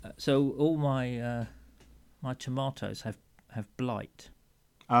So all my my tomatoes have blight.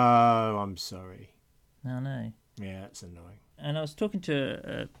 Oh, I'm sorry. I know. Yeah, that's annoying. And I was talking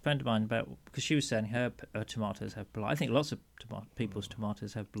to a friend of mine about, because she was saying her tomatoes have blight. I think lots of people's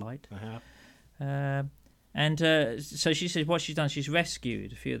tomatoes have blight. So she said what she's done, she's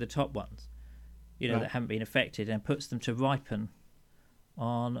rescued a few of the top ones, that haven't been affected, and puts them to ripen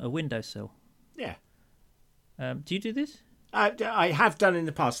on a windowsill. Yeah. Do you do this? I have done in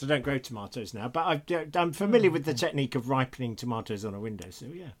the past. I don't grow tomatoes now, but I'm familiar with the technique of ripening tomatoes on a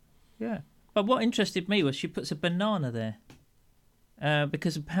windowsill, yeah. Yeah. But what interested me was she puts a banana there.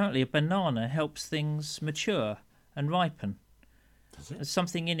 Because apparently a banana helps things mature and ripen. Does it? There's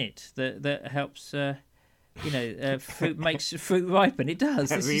something in it that helps, fruit makes fruit ripen. It does.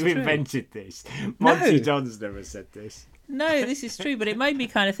 Have This you is true. invented this? Monty No. Don's never said this. No, this is true. But it made me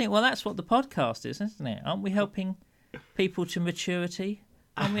kind of think, well, that's what the podcast is, isn't it? Aren't we helping people to maturity?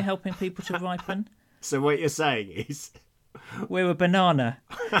 Aren't we helping people to ripen? So what you're saying is... We're a banana.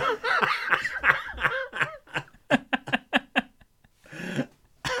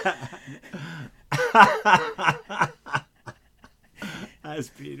 That's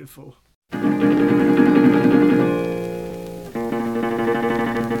beautiful.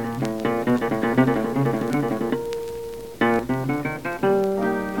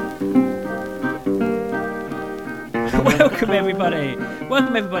 Welcome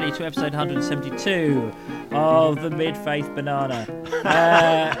everybody to episode 172 of the Mid-Faith Banana.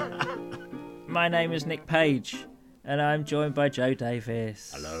 My name is Nick Page, and I'm joined by Joe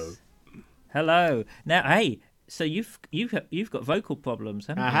Davis. Hello. Now, hey, so you've got vocal problems,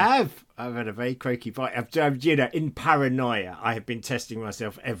 haven't you? I have. I've had a very croaky bite. In paranoia, I have been testing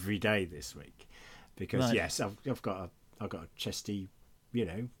myself every day this week because Right. yes, I've got a chesty,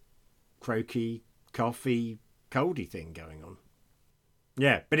 croaky, coughy, coldy thing going on.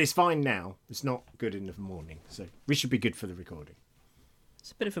 Yeah, but it's fine now. It's not good in the morning, so we should be good for the recording.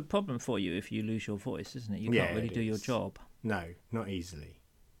 It's a bit of a problem for you if you lose your voice, isn't it? You Yeah, can't really it do your is. job. No, not easily.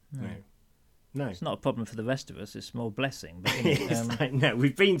 No. It's not a problem for the rest of us. It's more a blessing. But, It's like, no,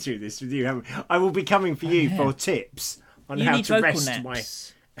 we've been through this with you, haven't we? I will be coming for you for tips on you how need to vocal rest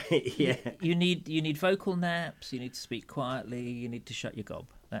naps. Yeah. You need vocal naps. You need to speak quietly. You need to shut your gob.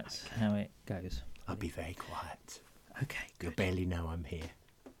 That's how it goes. I'll be very quiet. Okay, You'll good. barely know I'm here.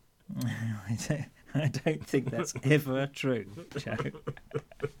 I don't think that's ever true, Joe.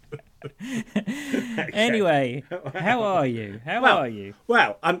 Anyway, how are you? How are you?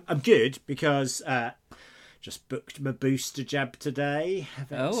 Well, I'm good because just booked my booster jab today.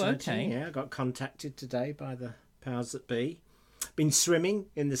 Very exciting. Okay. Yeah, I got contacted today by the powers that be. Been swimming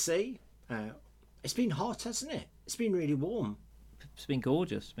in the sea. It's been hot, hasn't it? It's been really warm. It's been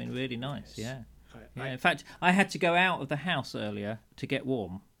gorgeous. It's been really nice. Yes. Yeah. In fact, I had to go out of the house earlier to get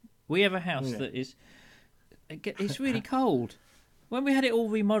warm. We have a house that is... It's really cold. When we had it all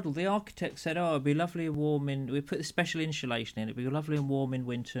remodeled, the architect said, it'd be lovely and warm we put the special insulation in, it'd be lovely and warm in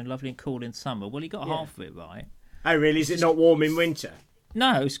winter and lovely and cool in summer. Well, he got half of it right. Oh, really? Is it not warm in winter?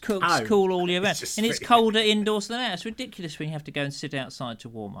 No, it's cool, it's cool all year round. just And it's really- colder indoors than out. It's ridiculous when you have to go and sit outside to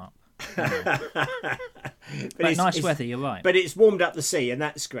warm up. But nice weather, you're right. But it's warmed up the sea, and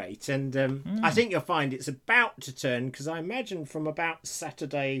that's great. And I think you'll find it's about to turn, because I imagine from about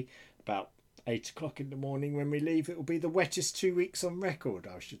Saturday, about 8 o'clock in the morning when we leave, it will be the wettest 2 weeks on record,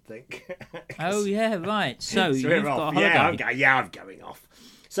 I should think. Oh, yeah, right. So you've we're got off. a holiday. I'm going off.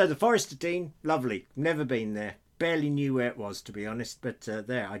 So the Forest of Dean, lovely. Never been there. Barely knew where it was, to be honest. But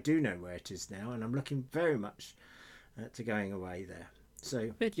there, I do know where it is now, and I'm looking very much to going away there.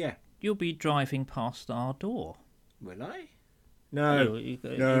 So, But yeah. you'll be driving past our door. Will I? No. You've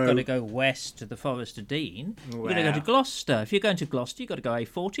got to go west to the Forest of Dean. You've got to go Well. to Gloucester. If you're going to Gloucester, you've got to go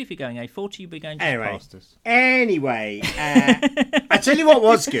A40. If you're going A40, you'll be going just Anyway. past us. Anyway, I tell you what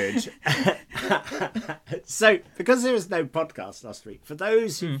was good. So, because there was no podcast last week, for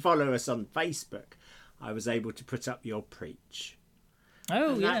those who follow us on Facebook, I was able to put up your preach.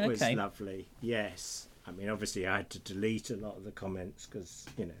 Oh, And yeah, that was okay. lovely. Yes. I mean, obviously, I had to delete a lot of the comments because,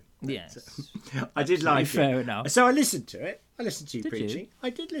 Yes. I did like Fair it. enough. So I listened to it. I listened to you Did you? preaching. I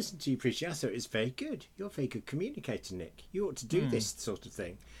did listen to you preaching. I thought it was very good. You're a very good communicator, Nick. You ought to do this sort of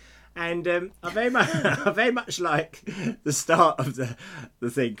thing. And I very much like the start of the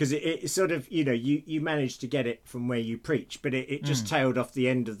thing because it sort of, you managed to get it from where you preach, but it just tailed off the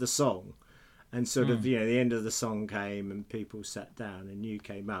end of the song. And sort of, the end of the song came and people sat down and you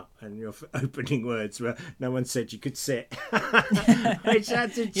came up and your opening words were, no one said you could sit. Which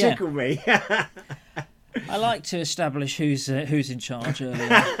had to tickle me. I like to establish who's in charge earlier.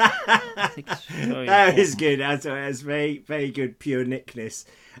 I think it's very That is important. good. That's very, very good, pure Nickness.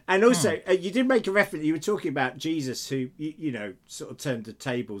 And also, you did make a reference. You were talking about Jesus, who sort of turned the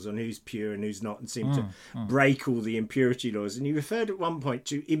tables on who's pure and who's not, and seemed to break all the impurity laws. And you referred at one point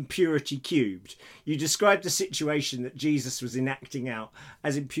to impurity cubed. You described the situation that Jesus was enacting out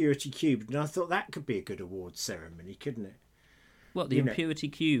as impurity cubed, and I thought that could be a good award ceremony, couldn't it? What, the Impurity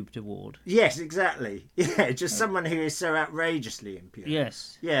Cubed Award? Yes, exactly. Yeah, just someone who is so outrageously impure.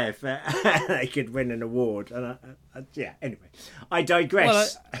 Yes. Yeah, if they could win an award. And yeah, anyway, I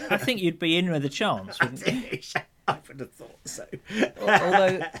digress. Well, I think you'd be in with a chance, wouldn't you? I would have thought so.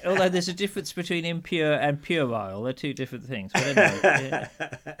 Although there's a difference between impure and puerile. They're two different things. But anyway,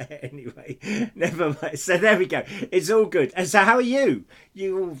 Anyway, never mind. So there we go. It's all good. And so how are you?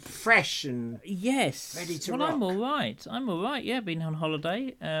 You all fresh and yes. ready to well, rock? I'm all right. Yeah, been on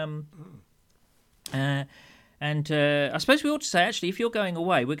holiday. And I suppose we ought to say, actually, if you're going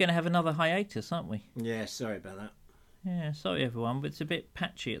away, we're going to have another hiatus, aren't we? Yeah, sorry about that. Yeah, sorry everyone, but it's a bit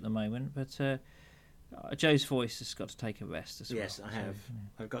patchy at the moment. But Joe's voice has got to take a rest as well. Yes, I have.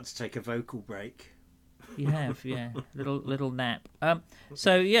 I've got to take a vocal break. You have, yeah, little nap.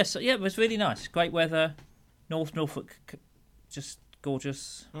 So yes, yeah, it was really nice. Great weather. North Norfolk, just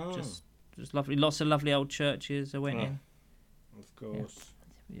gorgeous. Just lovely. Lots of lovely old churches. I went in. Of course.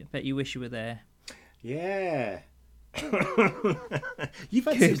 Yeah, bet you wish you were there. Yeah. You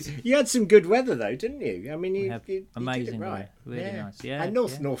had some good weather though, didn't you? I mean, you amazing did it right. weather. Really nice. Yeah. And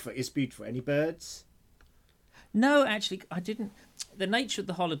Norfolk is beautiful. Any birds? No, actually, I didn't. The nature of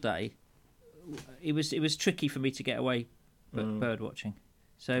the holiday, it was tricky for me to get away bird watching.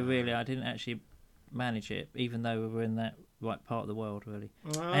 So really, I didn't actually manage it, even though we were in that right part of the world, really.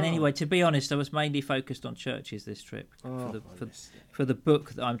 And anyway, to be honest, I was mainly focused on churches this trip for the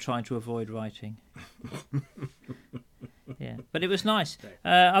book that I'm trying to avoid writing. Yeah, but it was nice.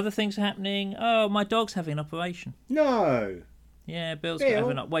 Other things are happening. Oh, my dog's having an operation. No. Yeah, Bill's Bill?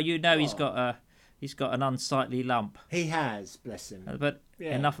 having. Well, he's got an unsightly lump. He has, bless him. But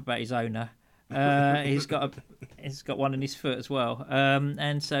enough about his owner. He's got one in his foot as well,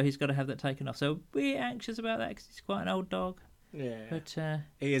 and so he's got to have that taken off. So we're anxious about that because he's quite an old dog. Yeah, but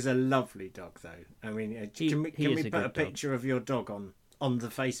he is a lovely dog, though. I mean, can we put a picture of your dog on the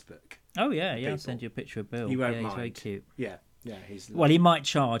Facebook? Oh yeah, I'll send you a picture of Bill. He won't mind. He's very cute. Yeah, he's lovely. Well, he might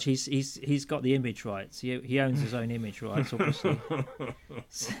charge. He's got the image rights. He owns his own image rights, obviously.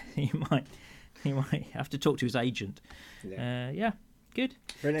 So he might have to talk to his agent. Yeah. Good.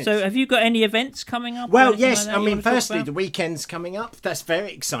 Brilliant. So, have you got any events coming up? Well, yes. I mean, firstly, the weekend's coming up. That's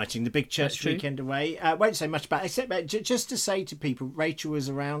very exciting. The big church weekend away. Won't say much about it, except just to say to people, Rachel was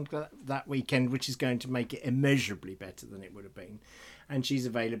around that weekend, which is going to make it immeasurably better than it would have been. And she's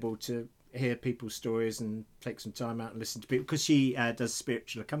available to hear people's stories and take some time out and listen to people, because she does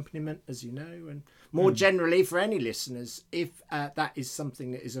spiritual accompaniment, as you know, and more generally for any listeners, if that is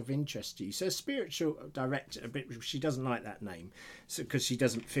something that is of interest to you. So spiritual director, she doesn't like that name, because she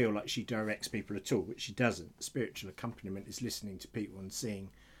doesn't feel like she directs people at all, which she doesn't. Spiritual accompaniment is listening to people and seeing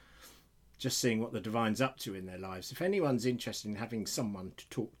what the divine's up to in their lives. If anyone's interested in having someone to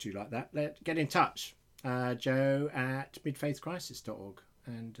talk to like that, get in touch. Joe at midfaithcrisis.org.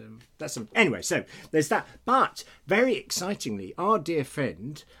 And that's some. Anyway, so there's that. But very excitingly, our dear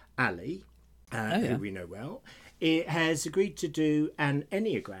friend Ali, who we know well, has agreed to do an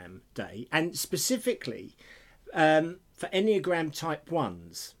Enneagram day, and specifically for Enneagram Type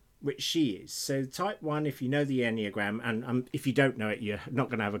 1s, which she is. So Type 1, if you know the Enneagram, and if you don't know it, you're not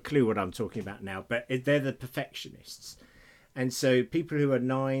going to have a clue what I'm talking about now, but they're the perfectionists. And so people who are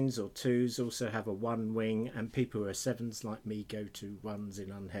 9s or 2s also have a 1 wing, and people who are 7s like me go to 1s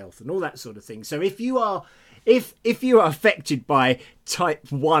in unhealth and all that sort of thing. So if you are affected by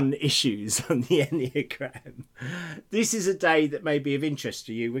type 1 issues on the Enneagram, this is a day that may be of interest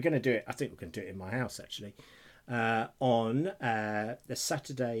to you. We're going to do it. I think we're going to do it in my house, actually, on the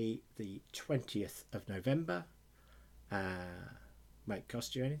Saturday, the 20th of November. Won't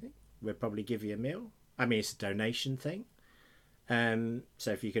cost you anything. We'll probably give you a meal. I mean, it's a donation thing.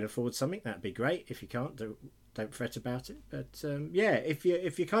 So if you can afford something, that'd be great. If you can't, don't fret about it. But if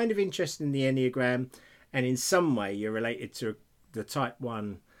you're kind of interested in the Enneagram, and in some way you're related to the Type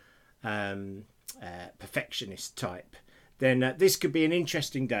 1 perfectionist type, then this could be an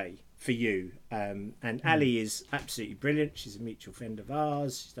interesting day for you. And Ali is absolutely brilliant. She's a mutual friend of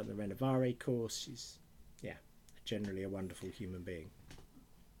ours. She's done the Renovare course. She's generally a wonderful human being.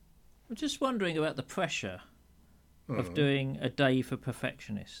 I'm just wondering about the pressure of doing a day for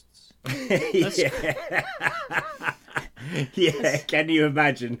perfectionists. Yeah, can you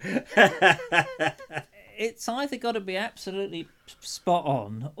imagine? it's either got to be absolutely spot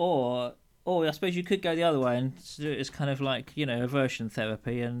on, or I suppose you could go the other way and do it as kind of like, aversion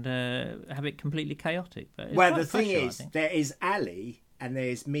therapy and have it completely chaotic. But it's well, quite the thing special, is, there is Ali and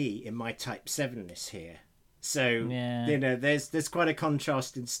there's me in my Type 7ness here. So, there's quite a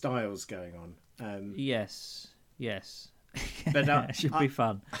contrast in styles going on. Yes. But it should be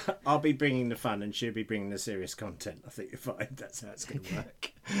fun. I'll be bringing the fun and she'll be bringing the serious content. I think you'll find that's how it's going to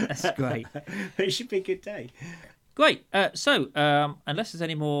work. That's great. It should be a good day. Great. So, unless there's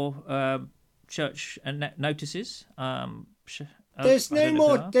any more church notices, there's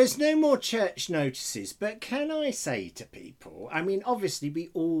no more church notices. But can I say to people? I mean, obviously, we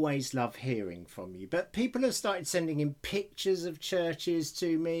always love hearing from you, but people have started sending in pictures of churches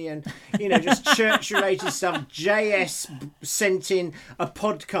to me, and just church-related stuff. JS sent in a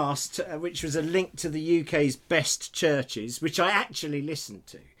podcast which was a link to the UK's best churches, which I actually listened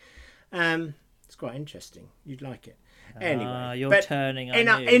to. It's quite interesting. You'd like it. Anyway, you're turning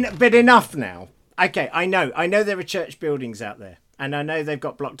on you. But enough now. Okay, I know there are church buildings out there, and I know they've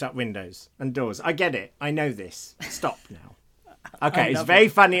got blocked up windows and doors. I get it. I know this. Stop now. Okay, it's very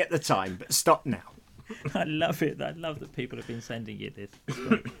funny at the time, but stop now. I love it. I love that people have been sending you this.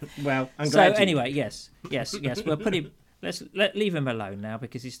 Well, I'm glad. So anyway, yes. We'll put him. Leave him alone now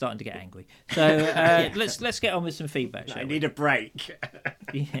because he's starting to get angry. So let's get on with some feedback. I need a break.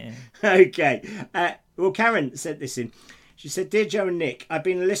 Yeah. Okay. Well, Karen sent this in. She said, "Dear Joe and Nick, I've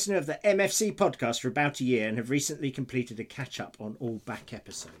been a listener of the MFC podcast for about a year and have recently completed a catch-up on all back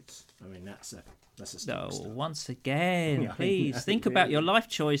episodes." I mean, that's a start. Once again, please think about your life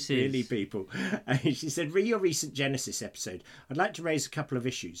choices. Really, people. She said, "Re your recent Genesis episode. I'd like to raise a couple of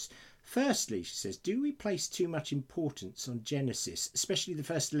issues. Firstly," she says, "do we place too much importance on Genesis, especially the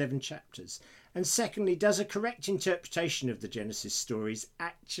first 11 chapters? And secondly, does a correct interpretation of the Genesis stories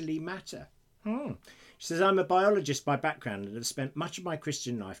actually matter?" She says, "I'm a biologist by background and have spent much of my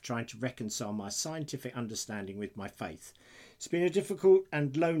Christian life trying to reconcile my scientific understanding with my faith. It's been a difficult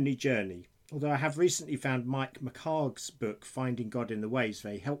and lonely journey, although I have recently found Mike McHargue's book, Finding God in the Waves,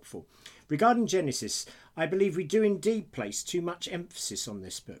 very helpful. Regarding Genesis, I believe we do indeed place too much emphasis on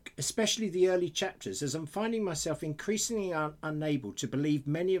this book, especially the early chapters, as I'm finding myself increasingly unable to believe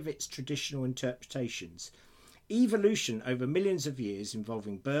many of its traditional interpretations. Evolution over millions of years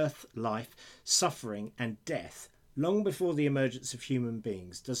involving birth, life, suffering and death, long before the emergence of human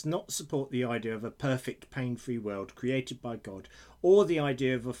beings, does not support the idea of a perfect pain-free world created by God or the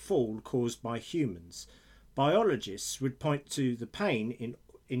idea of a fall caused by humans. Biologists would point to the pain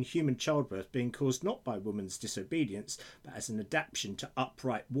in human childbirth being caused not by woman's disobedience, but as an adaptation to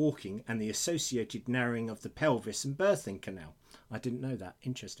upright walking and the associated narrowing of the pelvis and birthing canal." I didn't know that.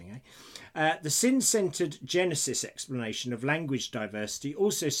 Interesting, eh? The sin-centred Genesis explanation of language diversity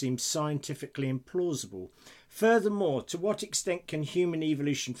also seems scientifically implausible. Furthermore, to what extent can human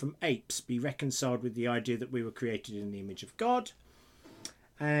evolution from apes be reconciled with the idea that we were created in the image of God?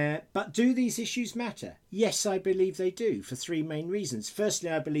 But do these issues matter? Yes, I believe they do, for three main reasons. Firstly,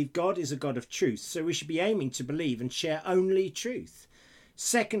 I believe God is a God of truth, so we should be aiming to believe and share only truth.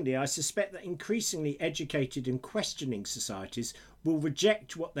 Secondly, I suspect that increasingly educated and questioning societies will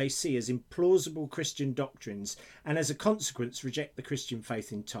reject what they see as implausible Christian doctrines and as a consequence reject the Christian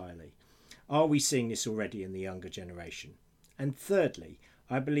faith entirely. Are we seeing this already in the younger generation? And thirdly,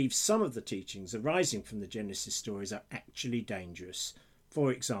 I believe some of the teachings arising from the Genesis stories are actually dangerous.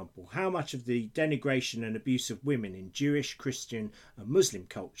 For example, how much of the denigration and abuse of women in Jewish, Christian and Muslim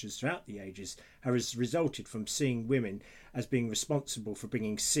cultures throughout the ages has resulted from seeing women as being responsible for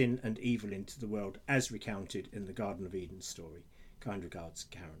bringing sin and evil into the world, as recounted in the Garden of Eden story. Kind regards,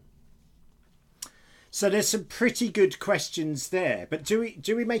 Karen. So there's some pretty good questions there, but do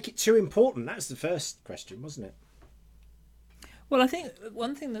we make it too important? That's the first question, wasn't it? Well, I think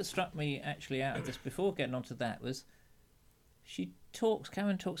one thing that struck me actually out of this before getting onto that was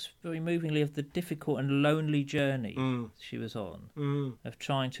Karen talks very movingly of the difficult and lonely journey she was on of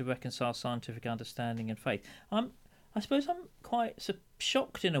trying to reconcile scientific understanding and faith. I suppose I'm quite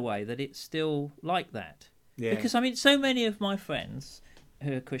shocked in a way that it's still like that. Yeah. Because, I mean, so many of my friends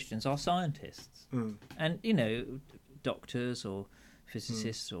who are Christians are scientists. And, doctors or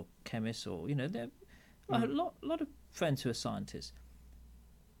physicists or chemists or, there are a lot of friends who are scientists.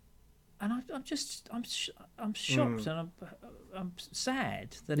 And I'm shocked and I'm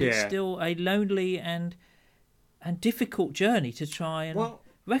sad that it's still a lonely and difficult journey to try and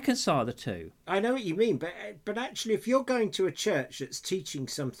reconcile the two. I know what you mean, but actually, if you're going to a church that's teaching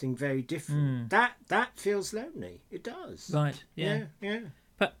something very different, that feels lonely. It does. Right. Yeah. Yeah.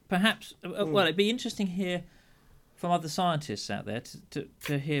 But perhaps, well, it'd be interesting here from other scientists out there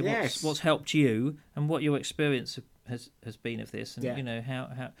to hear Yes. what's helped you and what your experience has been of this, and Yeah. you know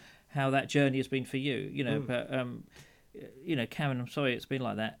how that journey has been for you. You know, but you know, Karen, I'm sorry it's been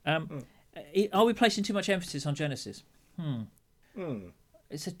like that. Are we placing too much emphasis on Genesis?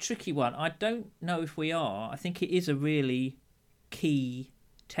 It's a tricky one. I don't know if we are. I think it is a really key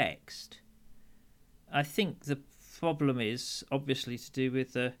text. I think the problem is obviously to do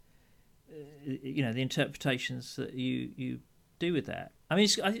with the the interpretations that you do with that. I mean,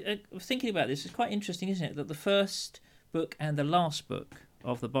 I was thinking about this. It's quite interesting, isn't it, that the first book and the last book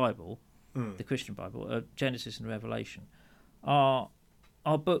of the Bible, the Christian Bible, Genesis and Revelation, are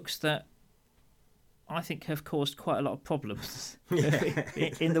books that I think have caused quite a lot of problems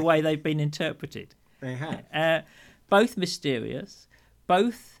in the way they've been interpreted. They have. Both mysterious,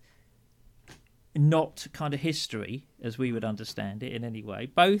 both not kind of history as we would understand it in any way,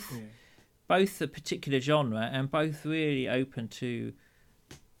 both a particular genre, and both really open to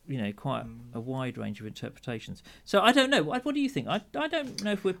quite a wide range of interpretations. So I don't know. What do you think? I don't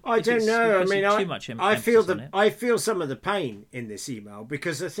know if we're. I don't know. I mean, too much I feel on it. I feel some of the pain in this email,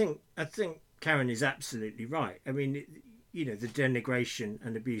 because I think Karen is absolutely right. I mean, the denigration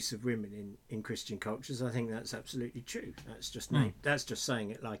and abuse of women in Christian cultures, I think that's absolutely true. That's just that's just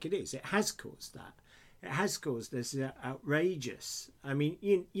saying it like it is. It has caused that. It has caused this outrageous. I mean,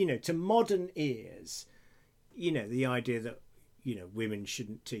 to modern ears, the idea that women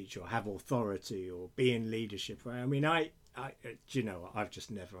shouldn't teach or have authority or be in leadership. I mean, I've just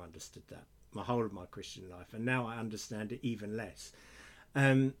never understood that my whole of my Christian life, and now I understand it even less.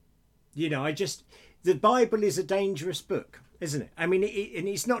 The Bible is a dangerous book, isn't it? I mean, and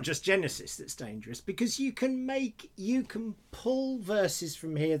it's not just Genesis that's dangerous, because you can pull verses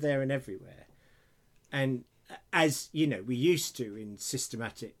from here, there, and everywhere, and as we used to in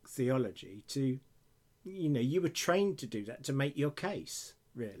systematic theology, you were trained to do that, to make your case,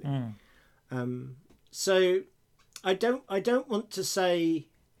 really. So I don't want to say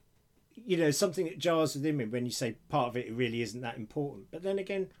something that jars within me when you say part of it really isn't that important. But then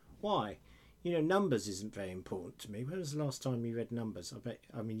again, why? Numbers isn't very important to me. When was the last time you read Numbers?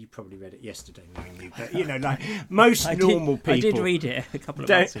 I mean, you probably read it yesterday, knowing you. But like most normal people, I did read it a couple of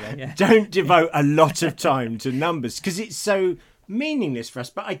months ago. Yeah. Don't devote a lot of time to Numbers because it's so meaningless for us.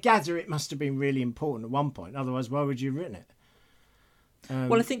 But I gather it must have been really important at one point. Otherwise, why would you have written it?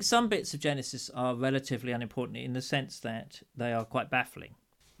 Well, I think some bits of Genesis are relatively unimportant in the sense that they are quite baffling,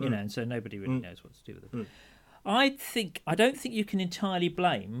 and so nobody really knows what to do with them. I don't think you can entirely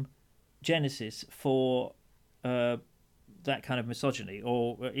blame Genesis for that kind of misogyny,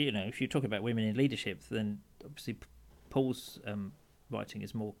 or if you talk about women in leadership, then obviously Paul's writing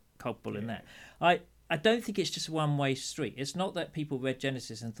is more culpable in that. I don't think it's just a one-way street. It's not that people read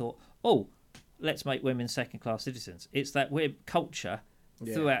Genesis and thought, oh, let's make women second-class citizens. It's that culture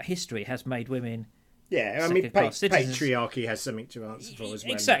throughout history has made women patriarchy has something to answer for as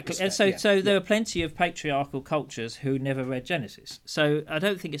well. Exactly. And so there are plenty of patriarchal cultures who never read Genesis. So I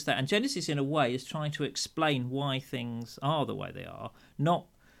don't think it's that. And Genesis, in a way, is trying to explain why things are the way they are. Not,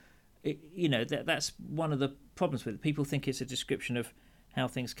 that's one of the problems with it. People think it's a description of how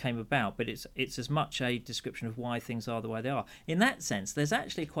things came about, but it's as much a description of why things are the way they are. In that sense, there's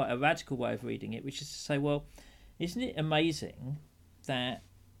actually quite a radical way of reading it, which is to say, well, isn't it amazing that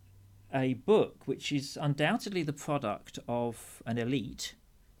a book which is undoubtedly the product of an elite,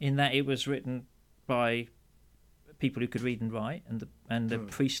 in that it was written by people who could read and write, and the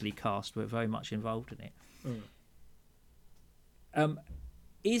priestly caste were very much involved in it,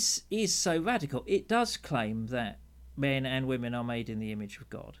 is so radical. It does claim that men and women are made in the image of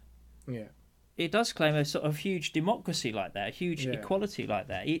God. Yeah. It does claim a sort of huge democracy like that, a huge equality like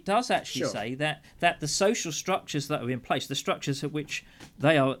that. It does actually say that the social structures that are in place, the structures at which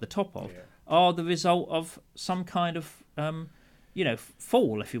they are at the top of, are the result of some kind of,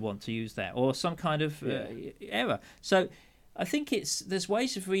 fall, if you want to use that, or some kind of error. So I think there's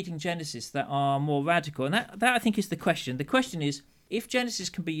ways of reading Genesis that are more radical, and that I think is the question. The question is, if Genesis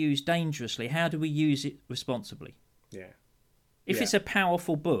can be used dangerously, how do we use it responsibly? Yeah. If it's a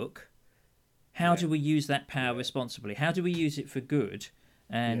powerful book, how do we use that power responsibly? How do we use it for good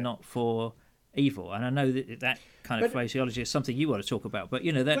and not for evil? And I know that kind of phraseology is something you want to talk about, but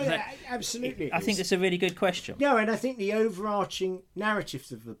absolutely, I think it's a really good question. No, and I think the overarching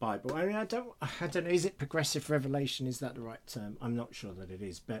narrative of the Bible. I mean, I don't know. Is it progressive revelation? Is that the right term? I'm not sure that it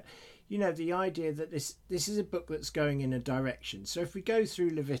is, but the idea that this is a book that's going in a direction. So if we go through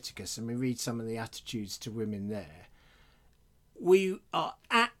Leviticus and we read some of the attitudes to women there, we are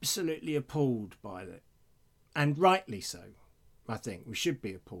absolutely appalled by it, and rightly so. I think we should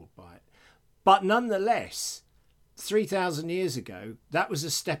be appalled by it, but nonetheless, 3,000 years ago, that was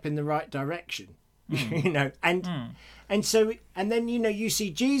a step in the right direction. You know, and so, and then, you know, you see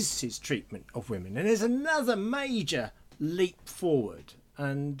Jesus's treatment of women, and there's another major leap forward.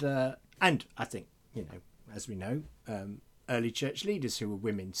 And I think, you know, as we know, early church leaders who were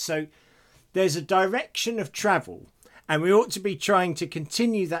women. So there's a direction of travel, and we ought to be trying to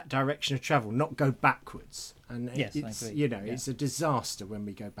continue that direction of travel, not go backwards. And Yes, it's, I agree. you know, it's a disaster when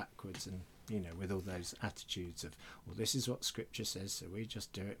we go backwards, and, you know, with all those attitudes of, well, this is what Scripture says, so we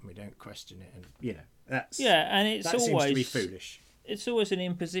just do it and we don't question it, and, you know, that and seems to be foolish. It's always an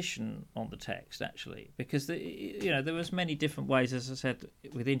imposition on the text, actually, because there was many different ways, as I said,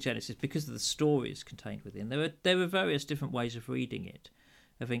 within Genesis, because of the stories contained within. There were various different ways of reading it,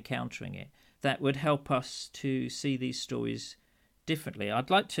 of encountering it, that would help us to see these stories differently. I'd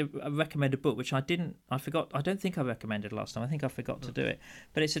like to recommend a book which I forgot. I don't think I recommended last time. I think I forgot to do it,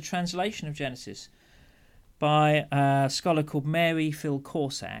 but it's a translation of Genesis by a scholar called Mary Phil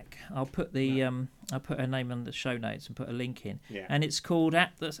Corsack. I'll put her name on the show notes and put a link in. Yeah. And it's called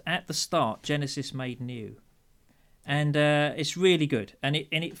At the Start, Genesis Made New, and it's really good. And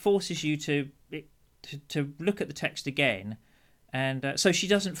it forces you to look at the text again. And so she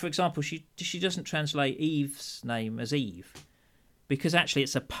doesn't, for example, she doesn't translate Eve's name as Eve, because actually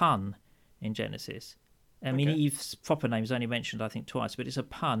it's a pun in Genesis. I mean, Eve's proper name is only mentioned, I think, twice, but it's a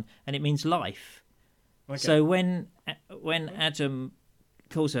pun, and it means life. Okay. So when Adam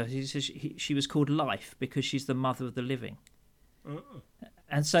calls her, he says she was called Life because she's the mother of the living.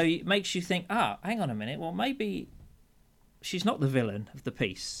 And so it makes you think, hang on a minute, well, maybe she's not the villain of the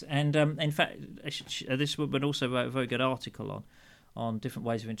piece. And in fact, this woman also wrote a very good article on different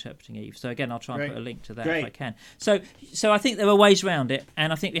ways of interpreting Eve. So again, I'll try and put a link to that if I can. So I think there are ways around it,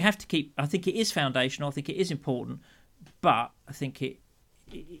 and I think we have to keep. I think it is foundational. I think it is important, but I think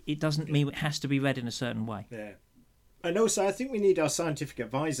it doesn't mean it has to be read in a certain way. Yeah, and also I think we need our scientific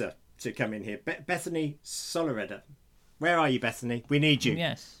advisor to come in here, Bethany Solareda. Where are you, Bethany? We need you.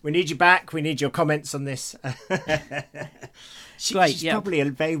 Yes. We need you back. We need your comments on this. She's probably a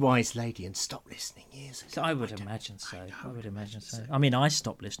very wise lady and stopped listening years ago. So I would imagine so. I mean, I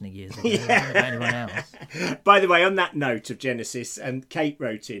stopped listening years ago. I don't know about anyone else. By the way, on that note of Genesis, and Kate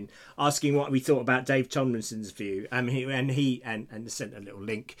wrote in asking what we thought about Dave Tomlinson's view. He sent a little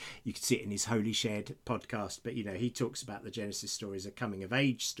link. You can see it in his Holy Shared podcast. But, you know, he talks about the Genesis story as a coming of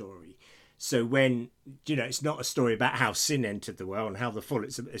age story. So when, you know, it's not a story about how sin entered the world and how the fall,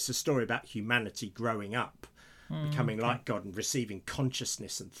 it's a story about humanity growing up, becoming like God and receiving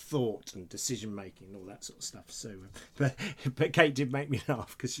consciousness and thought and decision making and all that sort of stuff. So, but Kate did make me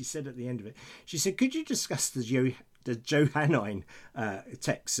laugh because she said at the end of it, she said, could you discuss the Johannine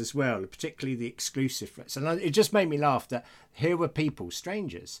texts as well, particularly the exclusive threats? And it just made me laugh that here were people,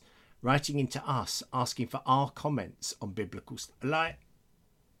 strangers, writing into us, asking for our comments on biblical stuff. Like,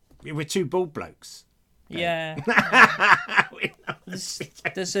 we're two bald blokes. Yeah.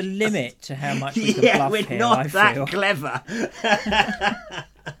 There's a limit to how much we can bluff we're here, not I that feel. clever.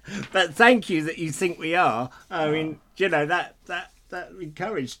 But thank you that you think we are. I mean, you know, that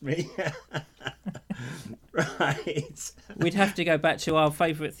encouraged me. Right. We'd have to go back to our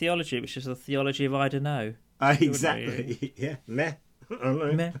favourite theology, which is the theology of I don't know. Exactly. Yeah. Meh.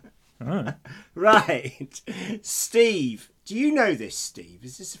 Meh. Oh. Right. Steve. Do you know this, Steve?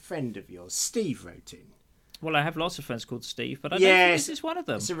 Is this a friend of yours? Steve wrote in. Well, I have lots of friends called Steve, but I don't think this is one of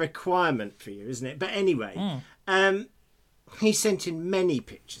them. It's a requirement for you, isn't it? But anyway, he sent in many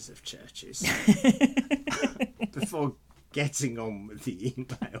pictures of churches before getting on with the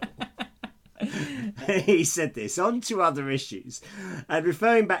email. He said this, on to other issues. And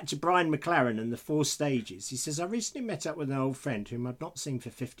referring back to Brian McLaren and the 4 stages, he says, I recently met up with an old friend whom I'd not seen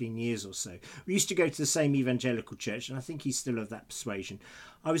for 15 years or so. We used to go to the same evangelical church, and I think he's still of that persuasion.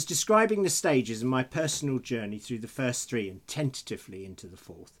 I was describing the stages in my personal journey through the first 3 and tentatively into the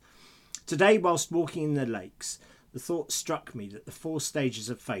 4th. Today, whilst walking in the lakes, the thought struck me that the 4 stages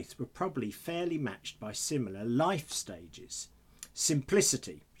of faith were probably fairly matched by similar life stages.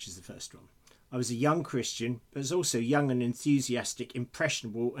 Simplicity, which is the first one. I was a young Christian, but was also young and enthusiastic,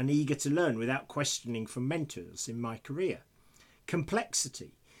 impressionable and eager to learn without questioning from mentors in my career.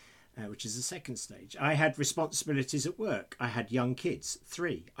 Complexity, which is the second stage. I had responsibilities at work. I had young kids,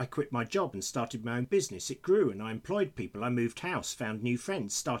 3. I quit my job and started my own business. It grew and I employed people. I moved house, found new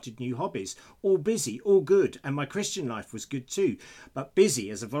friends, started new hobbies. All busy, all good. And my Christian life was good too, but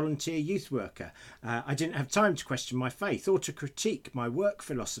busy as a volunteer youth worker. I didn't have time to question my faith or to critique my work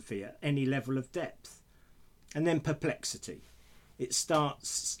philosophy at any level of depth. And then perplexity. It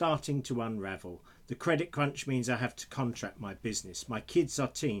starting to unravel. The credit crunch means I have to contract my business. My kids are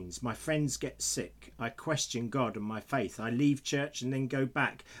teens. My friends get sick. I question God and my faith. I leave church and then go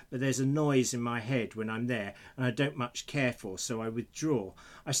back, but there's a noise in my head when I'm there and I don't much care for, so I withdraw.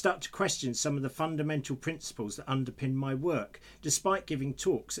 I start to question some of the fundamental principles that underpin my work, despite giving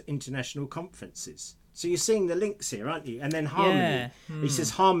talks at international conferences. So you're seeing the links here, aren't you? And then harmony. Yeah. He says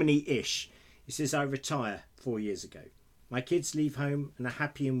harmony-ish. He says, I retire 4 years ago. My kids leave home and are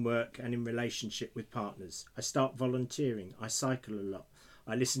happy in work and in relationship with partners. I start volunteering. I cycle a lot.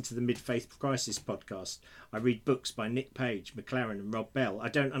 I listen to the Mid-Faith Crisis podcast. I read books by Nick Page, McLaren and Rob Bell. I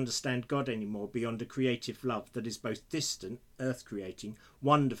don't understand God anymore beyond a creative love that is both distant, earth-creating,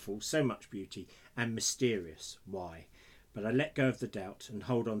 wonderful, so much beauty, and mysterious. Why? But I let go of the doubt and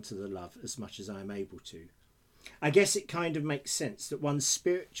hold on to the love as much as I am able to. I guess it kind of makes sense that one's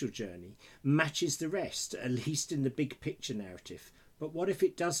spiritual journey matches the rest, at least in the big picture narrative. But what if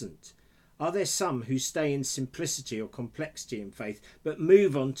it doesn't? Are there some who stay in simplicity or complexity in faith, but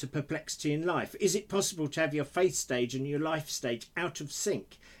move on to perplexity in life? Is it possible to have your faith stage and your life stage out of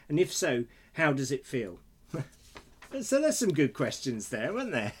sync? And if so, how does it feel? So there's some good questions there,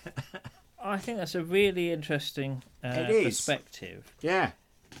 weren't there? I think that's a really interesting perspective. Yeah.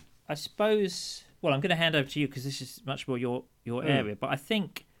 I suppose... Well, I'm going to hand over to you because this is much more your area. But I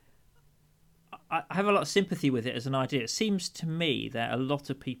think I have a lot of sympathy with it as an idea. It seems to me that a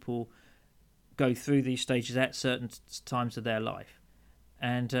lot of people go through these stages at certain times of their life.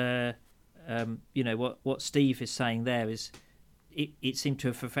 And, what Steve is saying there is it seemed to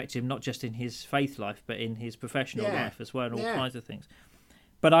have affected him not just in his faith life, but in his professional life as well, and all kinds of things.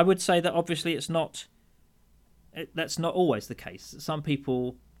 But I would say that obviously that's not always the case. Some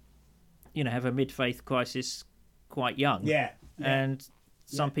people... have a mid-faith crisis quite young. And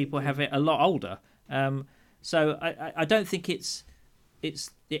some people have it a lot older. So I don't think it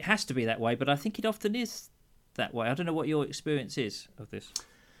has to be that way, but I think it often is that way. I don't know what your experience is of this.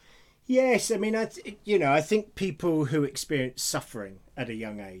 Yes, I mean, I think people who experience suffering at a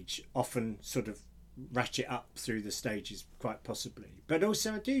young age often sort of ratchet up through the stages, quite possibly. But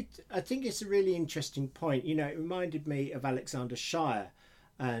also, I think it's a really interesting point. It reminded me of Alexander Shire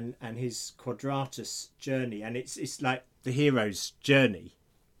and his Quadratus journey, and it's like the hero's journey.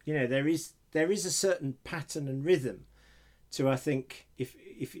 There is a certain pattern and rhythm to, I think, if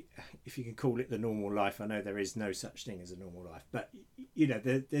you can call it the normal life. I know there is no such thing as a normal life, but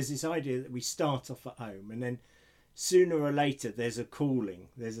there's this idea that we start off at home, and then sooner or later there's a calling,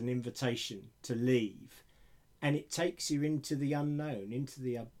 there's an invitation to leave, and it takes you into the unknown,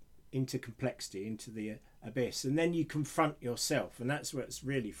 into complexity, into the abyss, and then you confront yourself, and that's what's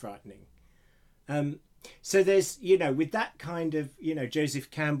really frightening. So there's with that kind of Joseph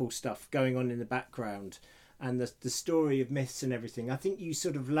Campbell stuff going on in the background, and the story of myths and everything, I think you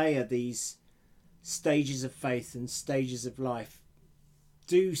sort of layer these stages of faith and stages of life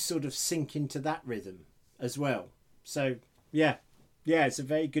do sort of sink into that rhythm as well. So yeah, it's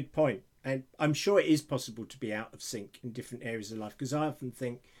a very good point, and I'm sure it is possible to be out of sync in different areas of life, because I often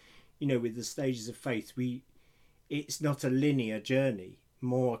think with the stages of faith, it's not a linear journey,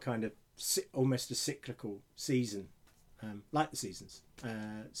 more kind of almost a cyclical season, like the seasons.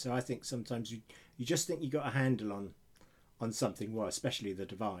 So I think sometimes you just think you got a handle on something, well, especially the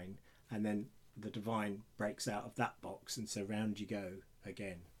divine, and then the divine breaks out of that box, and so round you go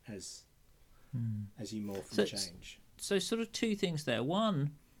again as you morph and change. So sort of two things there.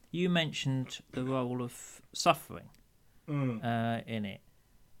 One, you mentioned the role of suffering in it.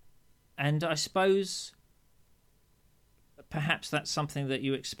 And I suppose perhaps that's something that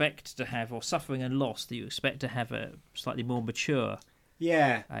you expect to have, or suffering and loss that you expect to have a slightly more mature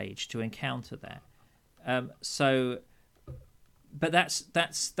age to encounter that. But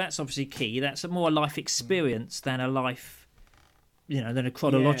that's obviously key. That's a more life experience than a life, than a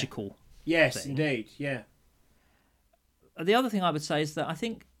chronological. Yes, thing. Indeed. Yeah. The other thing I would say is that I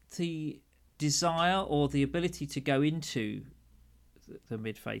think the desire or the ability to go into the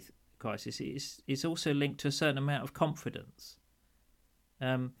mid-faith crisis is also linked to a certain amount of confidence,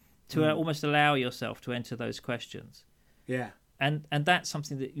 to almost allow yourself to enter those questions. Yeah. And that's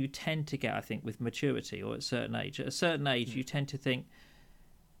something that you tend to get, I think, with maturity or at a certain age. At a certain age, you tend to think,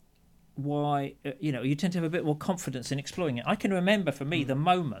 why, you tend to have a bit more confidence in exploring it. I can remember for me the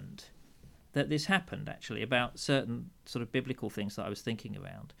moment that this happened, actually, about certain sort of biblical things that I was thinking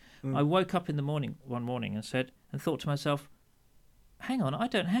around. I woke up in the morning one morning and thought to myself, hang on, I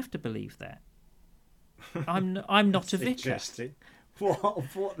don't have to believe that. I'm not a vicar. Interesting.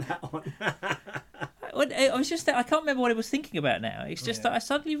 What that one? I was just I can't remember what I was thinking about now. It's just that I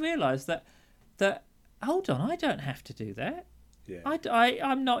suddenly realised that hold on, I don't have to do that. Yeah.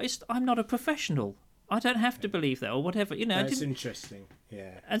 I'm not. I'm not a professional. I don't have to believe that or whatever. You know, That's interesting.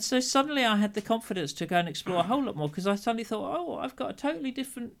 Yeah. And so suddenly I had the confidence to go and explore a whole lot more because I suddenly thought, oh, I've got a totally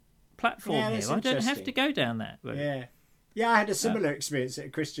different platform here. I don't have to go down that route. Yeah. Yeah, I had a similar experience at a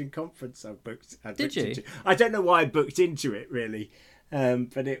Christian conference Did you? Into. I don't know why I booked into it, really.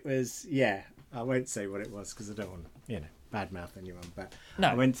 But it was, yeah, I won't say what it was because I don't want to, badmouth anyone. But no.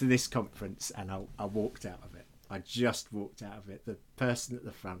 I went to this conference and I walked out of it. I just walked out of it. The person at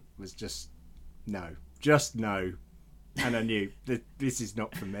the front was just no. And I knew that this is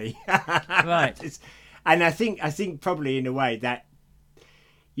not for me. Right. And I think probably in a way that,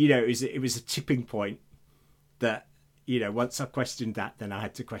 it was a tipping point that, once I questioned that, then I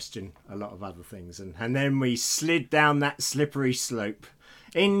had to question a lot of other things. And then we slid down that slippery slope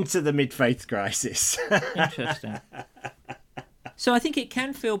into the mid-faith crisis. Interesting. So I think it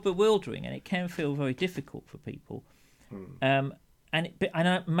can feel bewildering and it can feel very difficult for people. And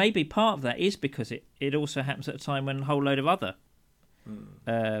maybe part of that is because it also happens at a time when a whole load of other,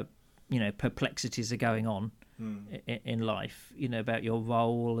 perplexities are going on in life, about your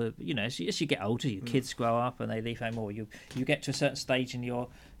role. As you get older, your kids grow up and they leave home, or you get to a certain stage in your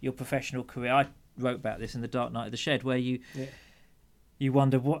professional career. I wrote about this in The Dark Night of the Shed, where you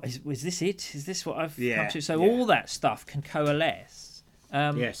wonder, what is this it? Is this what I've come to? So all that stuff can coalesce.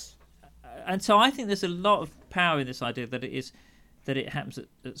 Yes. And so I think there's a lot of power in this idea that it happens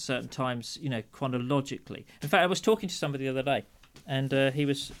at certain times, chronologically. In fact, I was talking to somebody the other day, and he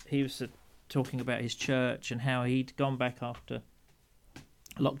was talking about his church and how he'd gone back after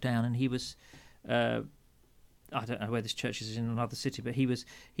lockdown, and he was I don't know where this church is in another city, but he was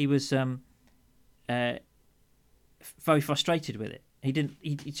very frustrated with it.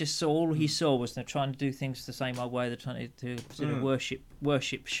 He just saw, all he saw was they're trying to do things the same old way. They're trying to sort of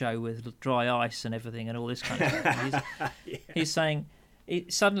worship show with dry ice and everything and all this kind of stuff. He's saying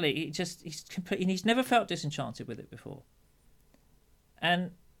suddenly he's never felt disenchanted with it before.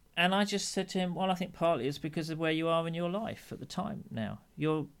 And I just said to him, well, I think partly it's because of where you are in your life at the time now.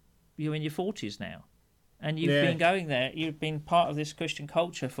 You're in your 40s now. And you've been going there. You've been part of this Christian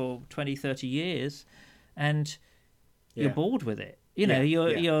culture for 20, 30 years. And you're bored with it.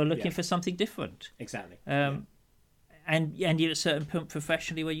 You're looking for something different. Exactly. And you're at a certain point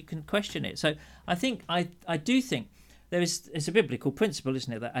professionally where you can question it. So I think I do think it's a biblical principle,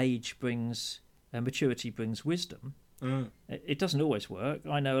 isn't it, that age brings maturity brings wisdom. It doesn't always work.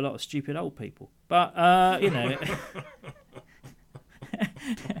 I know a lot of stupid old people, but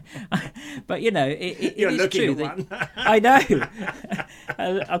but it You're is looking true at that, one. I know.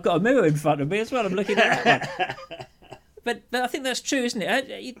 I've got a mirror in front of me as well. I'm looking at that one. But I think that's true, isn't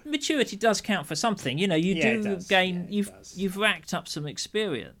it? Maturity does count for something. You do gain. You've racked up some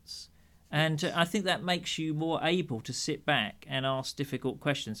experience, and I think that makes you more able to sit back and ask difficult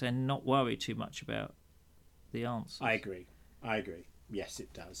questions and not worry too much about the answers. I agree. Yes,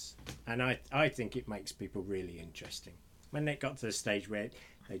 it does, and I think it makes people really interesting when they got to the stage where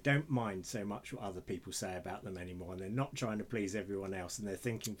they don't mind so much what other people say about them anymore, and they're not trying to please everyone else, and they're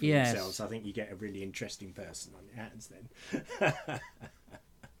thinking for themselves. I think you get a really interesting person on your hands then.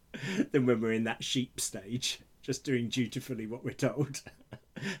 Than when we're in that sheep stage, just doing dutifully what we're told.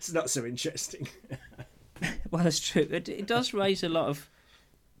 It's not so interesting. Well, that's true. It does raise a lot of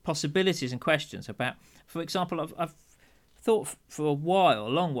possibilities and questions about, for example, I've thought for a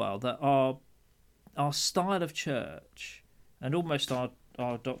long while, that our style of church and almost our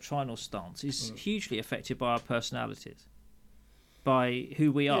doctrinal stance is hugely affected by our personalities, by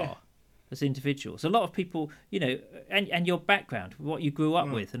who we are as individuals. A lot of people, and your background, what you grew up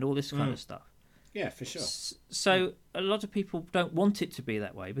with, and all this kind of stuff. Yeah, for sure. So a lot of people don't want it to be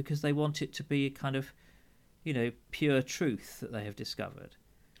that way because they want it to be a kind of, pure truth that they have discovered.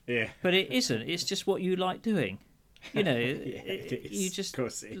 Yeah. But it isn't. It's just what you like doing. It is. You just, of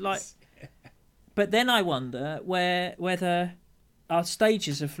course it is. like. But then I wonder whether our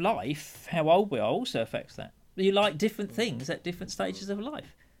stages of life, how old we are, also affects that. You like different things at different stages of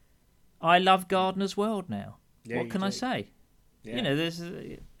life. I love Gardener's World now. Yeah, what can I say? Yeah. There's.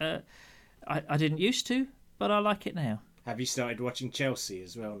 I didn't used to, but I like it now. Have you started watching Chelsea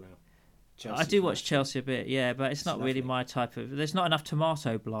as well now? I do watch Chelsea a bit, but it's not really my type of. There's not enough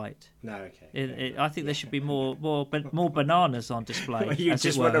tomato blight. No, okay. I think there should be more bananas on display. Well, you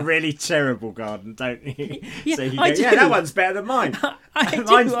just want a really terrible garden, don't you? Yeah, so you I do. Yeah, that one's better than mine.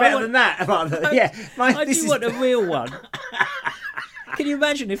 Mine's better than that. I do want a real one. Can you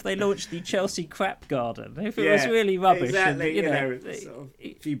imagine if they launched the Chelsea crap garden? If it was really rubbish. Exactly. And, sort of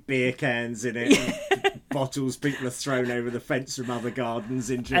a few beer cans in it, and bottles people have thrown over the fence from other gardens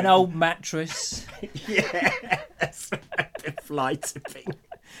into an old mattress. Yeah, that's right. fly tipping.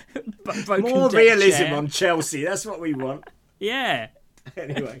 Broken More deck realism chair. on Chelsea. That's what we want. Yeah.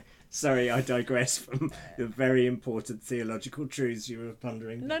 Anyway, sorry, I digress from the very important theological truths you were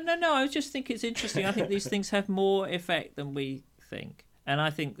pondering. No. I just think it's interesting. I think these things have more effect than we think, and I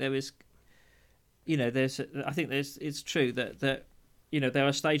think there is, it's true that there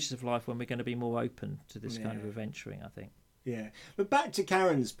are stages of life when we're going to be more open to this kind of adventuring. I think. Yeah, but back to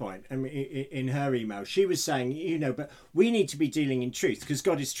Karen's point. I mean, in her email, she was saying, but we need to be dealing in truth because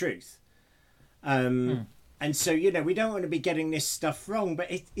God is truth. And so, we don't want to be getting this stuff wrong, but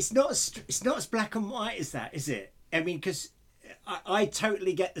it's not as black and white as that, is it? I mean, because I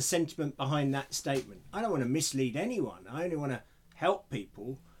totally get the sentiment behind that statement. I don't want to mislead anyone. I only want to help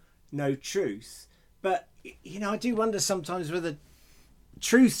people know truth. But, I do wonder sometimes whether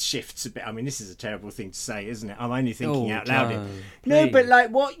truth shifts a bit. I mean, this is a terrible thing to say, isn't it? I'm only thinking out loud. No, but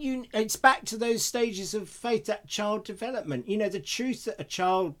it's back to those stages of faith, that child development. The truth that a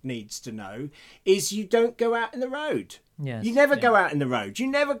child needs to know is you don't go out in the road. Yes, you never go out in the road. You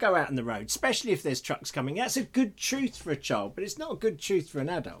never go out in the road, especially if there's trucks coming. That's a good truth for a child, but it's not a good truth for an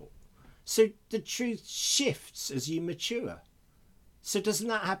adult. So the truth shifts as you mature. So doesn't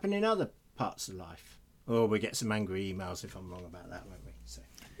that happen in other parts of life? Or we get some angry emails if I'm wrong about that, won't we? So.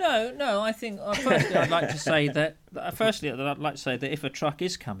 No. I think firstly, I'd like to say that if a truck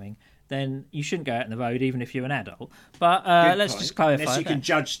is coming, then you shouldn't go out in the road, even if you're an adult. But let's just clarify. Unless you can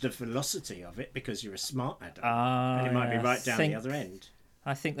judge the velocity of it because you're a smart adult, and it might be right down the other end.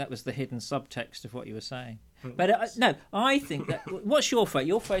 I think that was the hidden subtext of what you were saying. But no, I think that. What's your phrase?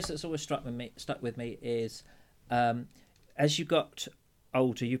 Your phrase that's always stuck with me is, as you got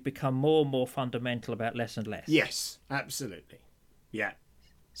older, you've become more and more fundamental about less and less. Yes, absolutely. Yeah.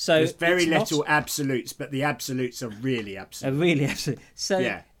 So there's very little absolutes, but the absolutes are really absolute. Really absolute.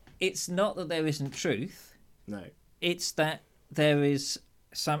 So it's not that there isn't truth. No. It's that there is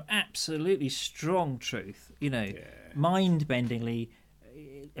some absolutely strong truth, mind-bendingly,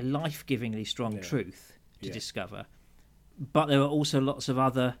 life-givingly strong truth to discover. But there are also lots of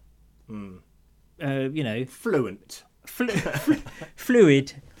other,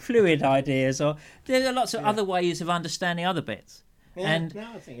 fluid ideas, or there are lots of other ways of understanding other bits. I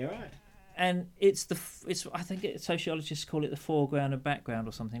think you're right. And it's I think sociologists call it the foreground and background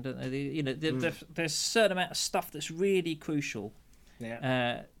or something, don't they? There's a certain amount of stuff that's really crucial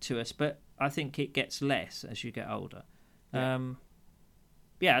to us, but I think it gets less as you get older. So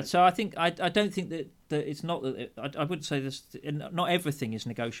I think I don't think that it's not that I wouldn't say this. Not everything is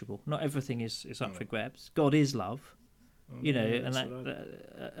negotiable. Not everything is up for grabs. God is love,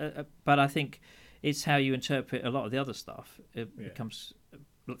 but I think it's how you interpret a lot of the other stuff. It becomes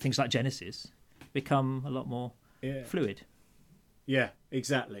things like Genesis become a lot more fluid. Yeah,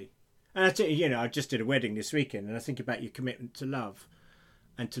 exactly. And I tell you, I just did a wedding this weekend, and I think about your commitment to love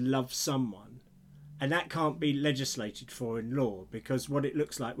and to love someone. And that can't be legislated for in law, because what it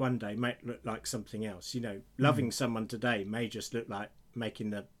looks like one day might look like something else. Loving someone today may just look like making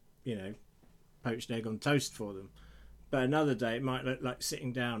the, poached egg on toast for them. But another day it might look like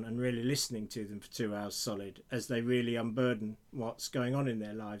sitting down and really listening to them for 2 hours solid as they really unburden what's going on in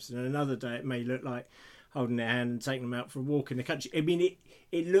their lives. And another day it may look like holding their hand and taking them out for a walk in the country. I mean,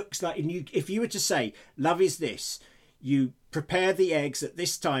 it looks like, if you were to say, love is this, you prepare the eggs at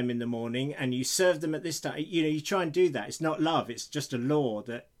this time in the morning and you serve them at this time. You try and do that. It's not love. It's just a law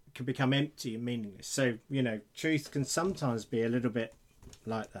that can become empty and meaningless. So, truth can sometimes be a little bit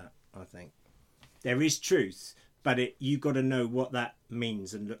like that, I think. There is truth, but you got to know what that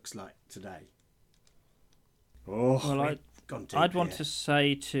means and looks like today. I'd want to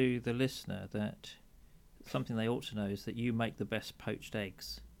say to the listener that something they ought to know is that you make the best poached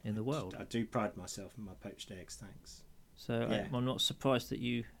eggs in the world. I do pride myself in my poached eggs, thanks. So I'm not surprised that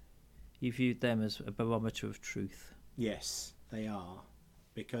you viewed them as a barometer of truth. Yes, they are.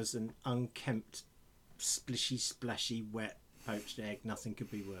 Because an unkempt, splishy, splashy, wet poached egg, nothing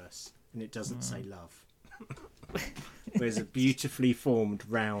could be worse. And it doesn't say love. Whereas a beautifully formed,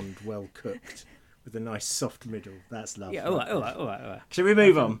 round, well cooked, with a nice soft middle, that's love. Yeah, all right. Shall we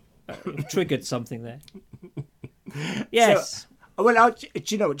move on? Triggered something there. Yes. So, do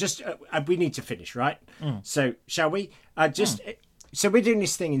you know what? Just we need to finish, right? So, shall we? So we're doing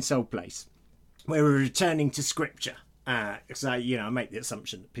this thing in Soul Place, where we're returning to Scripture. So I make the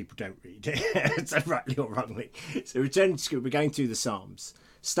assumption that people don't read it, so rightly or wrongly. So returning to Scripture, we're going through the Psalms,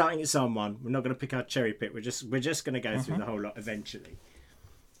 starting at Psalm 1. We're not going to pick our cherry pick. We're just going to go through the whole lot eventually.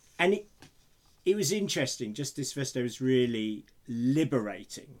 And it was interesting. Just this first day was really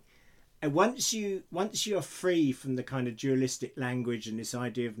liberating. And once you're free from the kind of dualistic language and this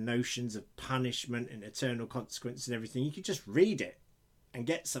idea of notions of punishment and eternal consequence and everything, you can just read it and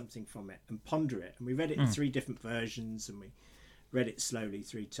get something from it and ponder it. And we read it in 3 different versions, and we read it slowly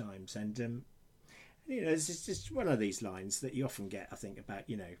 3 times. And it's just one of these lines that you often get, I think, about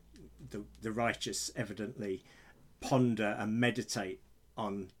the righteous evidently ponder and meditate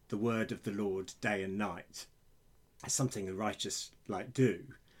on the word of the Lord day and night. It's something the righteous do.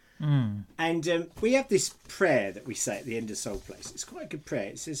 And we have this prayer that we say at the end of Soul Place. It's quite a good prayer.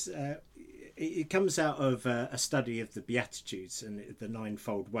 It says, it comes out of a study of the Beatitudes and the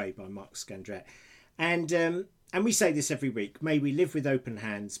Ninefold Way by Mark Scandrette. And we say this every week. May we live with open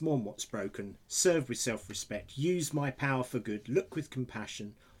hands, mourn what's broken, serve with self-respect, use my power for good, look with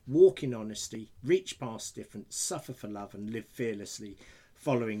compassion, walk in honesty, reach past difference, suffer for love, and live fearlessly,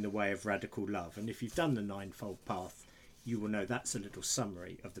 following the way of radical love. And if you've done the Ninefold Path, you will know that's a little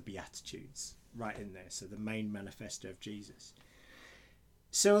summary of the Beatitudes right in there. So the main manifesto of Jesus.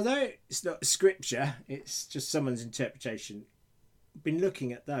 So although it's not scripture, it's just someone's interpretation, I've been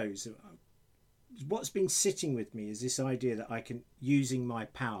looking at those. What's been sitting with me is this idea that I can using my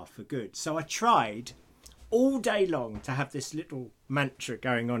power for good. So I tried all day long to have this little mantra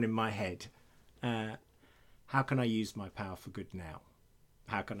going on in my head. How can I use my power for good now?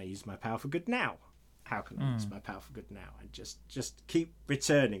 How can I use my power for good now? How can I use my power for good now? And just keep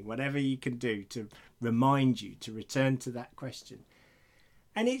returning, whatever you can do to remind you to return to that question.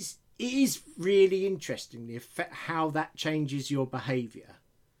 And it is really interesting the effect, how that changes your behaviour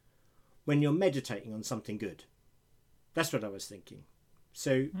when you're meditating on something good. That's what I was thinking.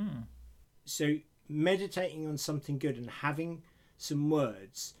 So meditating on something good and having some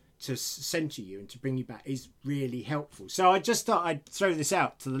words to centre you and to bring you back is really helpful. So I just thought I'd throw this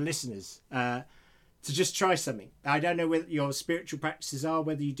out to the listeners to just try something. I don't know what your spiritual practices are,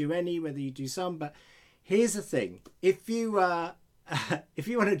 whether you do any, whether you do some, but here's the thing. If you want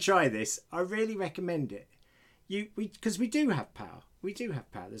to try this, I really recommend it. Because we do have power. We do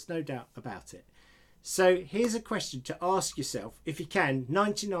have power. There's no doubt about it. So here's a question to ask yourself, if you can,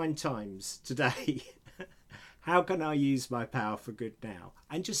 99 times today. How can I use my power for good now?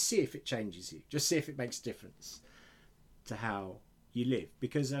 And just see if it changes you. Just see if it makes a difference to how you live.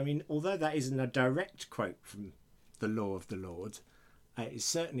 Because, I mean, although that isn't a direct quote from the law of the Lord, it's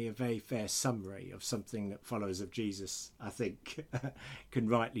certainly a very fair summary of something that followers of Jesus, I think, can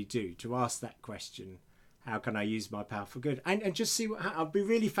rightly do. To ask that question, how can I use my power for good? And just see I'll be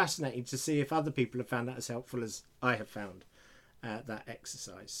really fascinated to see if other people have found that as helpful as I have found that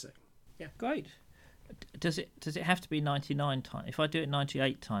exercise. So, yeah. Great. Does it have to be 99 times? If I do it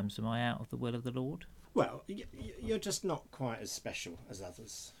 98 times, am I out of the will of the Lord? Well, you're just not quite as special as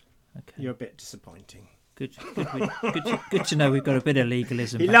others. Okay. You're a bit disappointing. Good to know we've got a bit of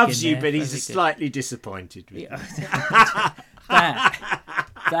legalism. He loves you, but he's slightly disappointed with you.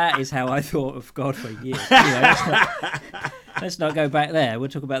 That is how I thought of God for years. Let's not go back there. We'll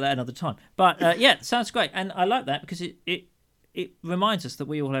talk about that another time. But yeah, sounds great, and I like that because it reminds us that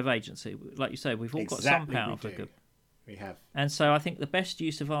we all have agency. Like you say, we've all got some power for good. We have. And so I think the best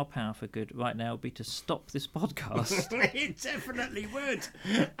use of our power for good right now would be to stop this podcast. It definitely would.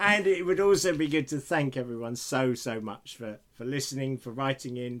 And it would also be good to thank everyone so much for listening, for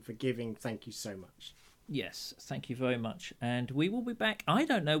writing in, for giving. Thank you so much. Yes, thank you very much. And we will be back, I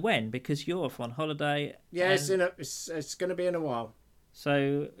don't know when, because you're off on holiday. Yeah, it's going to be in a while.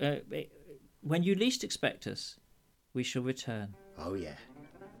 So when you least expect us, we shall return. Oh, yeah.